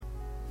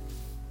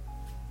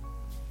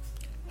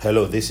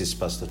Hello, this is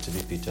Pastor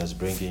T.B. Peters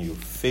bringing you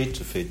Faith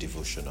to Faith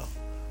devotional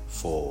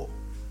for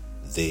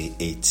the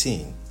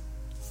 18th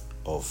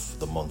of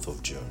the month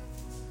of June.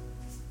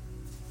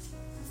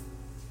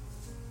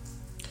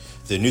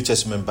 The New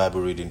Testament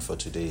Bible reading for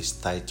today is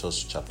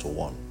Titus chapter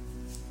 1.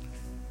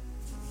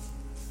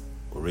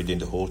 We're reading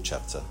the whole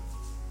chapter.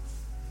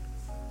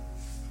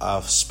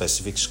 Our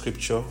specific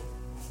scripture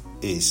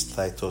is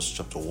Titus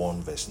chapter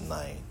 1 verse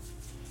 9,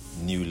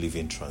 New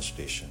Living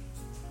Translation.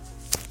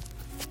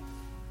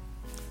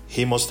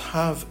 He must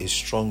have a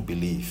strong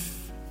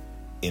belief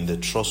in the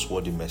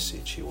trustworthy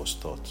message he was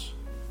taught.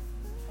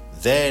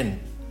 Then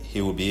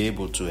he will be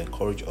able to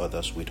encourage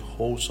others with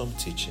wholesome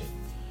teaching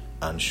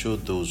and show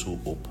those who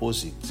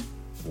oppose it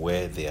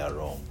where they are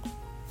wrong.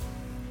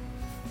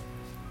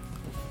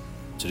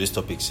 Today's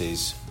topic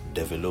says,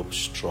 develop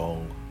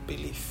strong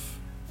belief.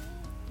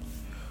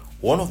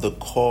 One of the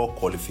core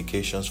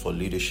qualifications for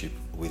leadership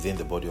within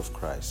the body of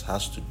Christ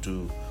has to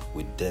do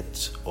with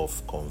depth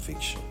of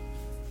conviction.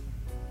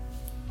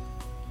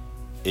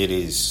 It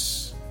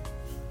is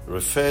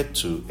referred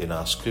to in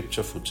our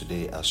scripture for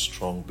today as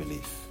strong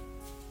belief.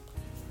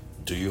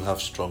 Do you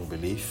have strong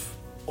belief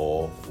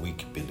or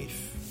weak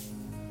belief?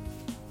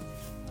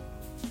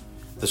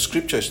 The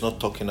scripture is not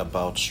talking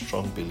about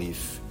strong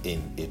belief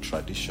in a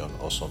tradition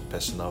or some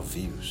personal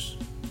views.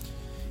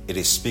 It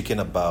is speaking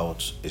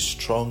about a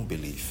strong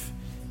belief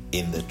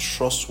in the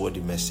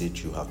trustworthy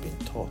message you have been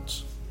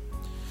taught.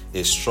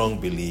 A strong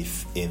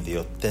belief in the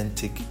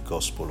authentic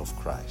gospel of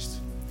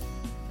Christ.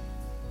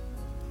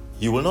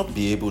 You will not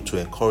be able to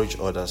encourage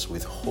others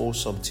with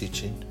wholesome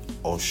teaching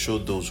or show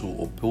those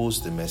who oppose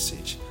the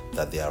message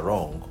that they are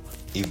wrong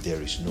if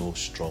there is no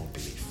strong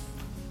belief.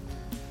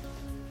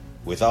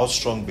 Without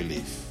strong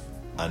belief,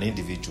 an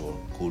individual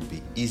could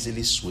be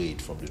easily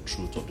swayed from the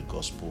truth of the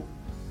gospel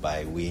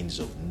by winds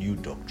of new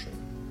doctrine.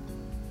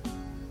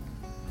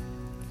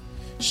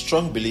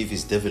 Strong belief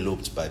is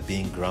developed by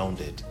being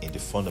grounded in the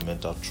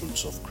fundamental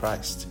truths of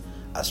Christ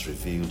as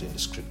revealed in the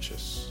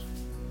scriptures.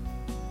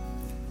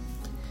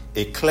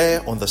 A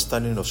clear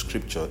understanding of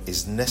Scripture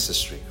is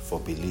necessary for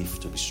belief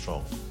to be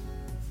strong.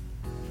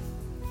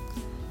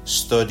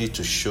 Study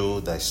to show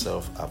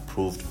thyself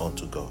approved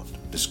unto God.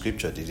 The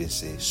Scripture didn't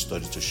say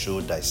study to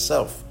show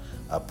thyself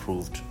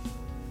approved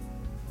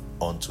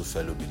unto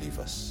fellow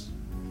believers.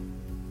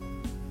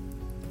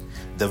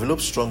 Develop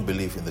strong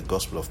belief in the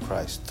gospel of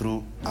Christ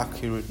through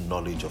accurate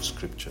knowledge of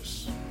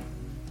Scriptures.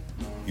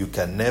 You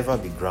can never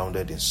be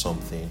grounded in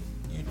something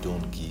you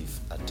don't give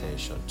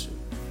attention to.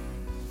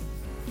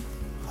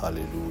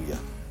 Hallelujah.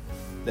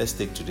 Let's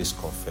take today's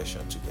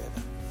confession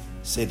together.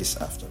 Say this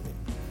after me.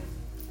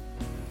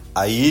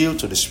 I yield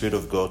to the Spirit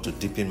of God to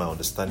deepen my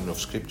understanding of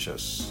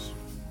Scriptures.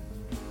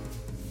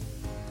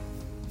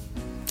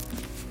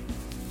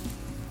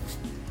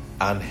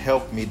 And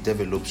help me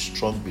develop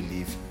strong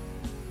belief.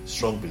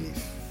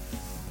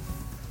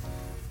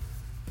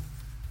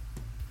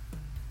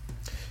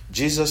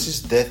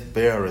 Jesus' death,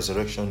 burial, and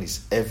resurrection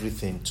is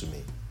everything to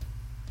me.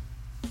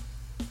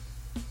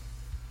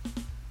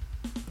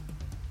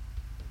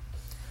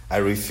 I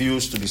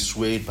refuse to be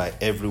swayed by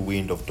every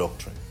wind of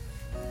doctrine.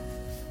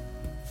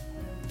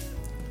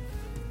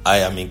 I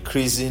am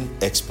increasing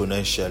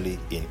exponentially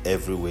in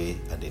every way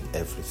and in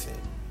everything.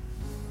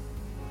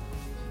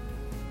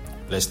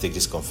 Let's take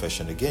this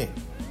confession again.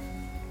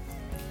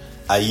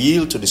 I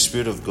yield to the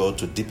Spirit of God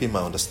to deepen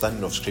my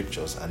understanding of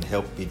Scriptures and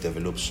help me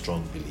develop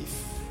strong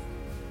belief.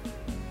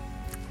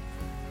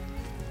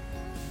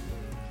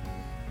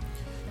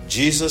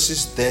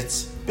 Jesus'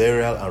 death,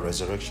 burial, and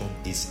resurrection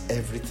is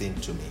everything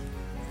to me.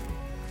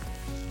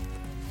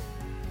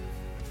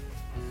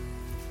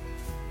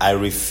 I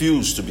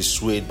refuse to be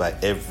swayed by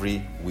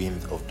every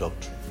wind of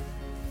doctrine.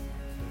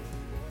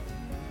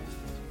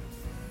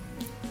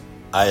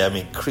 I am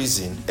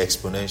increasing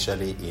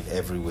exponentially in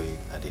every way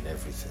and in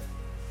everything.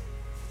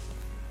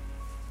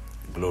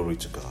 Glory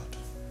to God.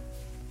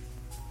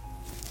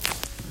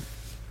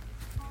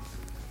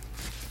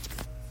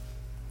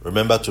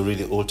 Remember to read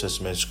the Old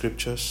Testament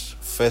scriptures,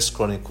 1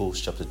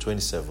 Chronicles chapter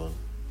 27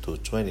 to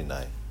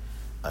 29,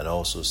 and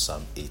also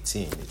Psalm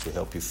 18. It will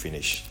help you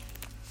finish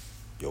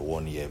your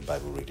 1-year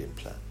Bible reading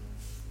plan.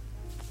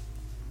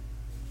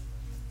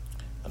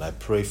 And I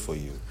pray for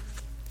you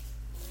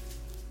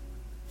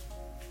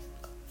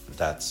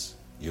that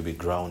you'll be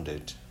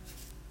grounded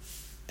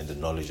in the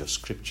knowledge of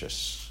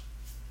Scriptures,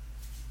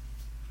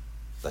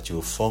 that you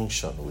will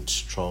function with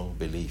strong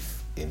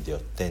belief in the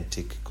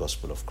authentic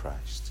gospel of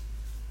Christ.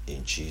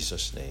 In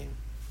Jesus' name,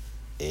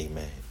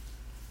 amen.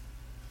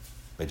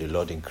 May the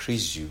Lord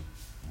increase you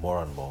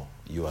more and more,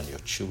 you and your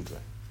children.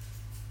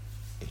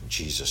 In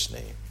Jesus'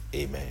 name.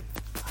 Amen.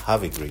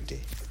 Have a great day.